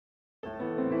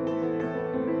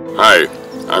Hi,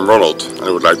 I'm Ronald and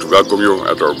I would like to welcome you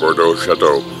at our Bordeaux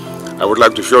Chateau. I would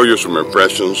like to show you some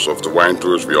impressions of the wine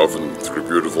tours we offer through the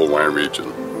beautiful wine region.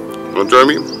 Want to join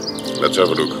me? Let's have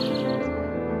a look.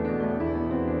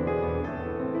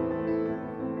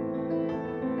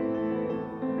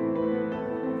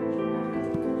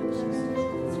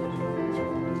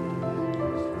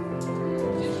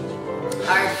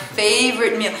 Our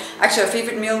favorite meal, actually our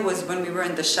favorite meal was when we were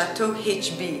in the Chateau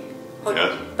HB,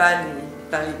 Bali.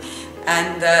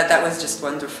 And that was just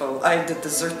wonderful. The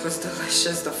dessert was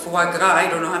delicious, the foie gras, I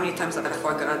don't know how many times I had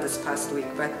foie gras this past week,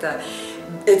 but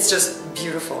it's just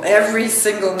beautiful. Every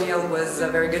single meal was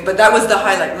very good, but that was the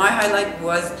highlight. My highlight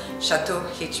was Chateau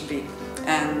HB.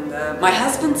 And my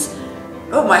husband's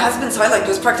highlight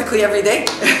was practically every day.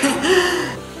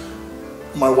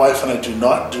 My wife and I do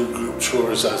not do group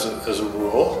tours as a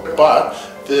rule, but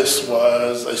this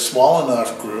was a small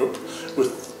enough group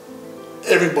with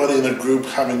everybody in the group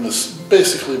having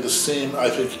basically the same, I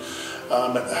think,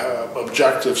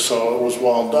 objective, so it was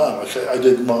well done. Like I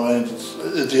didn't mind.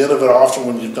 At the end of it, often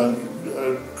when you've done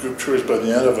group tours, by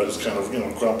the end of it, it's kind of,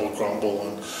 grumble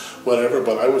and whatever,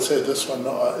 but I would say this one,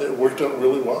 no, it worked out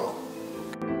really well.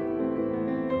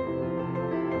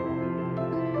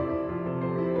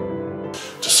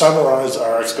 To summarize,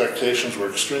 our expectations were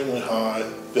extremely high,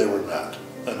 they were met,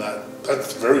 and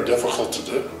that's very difficult to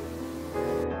do.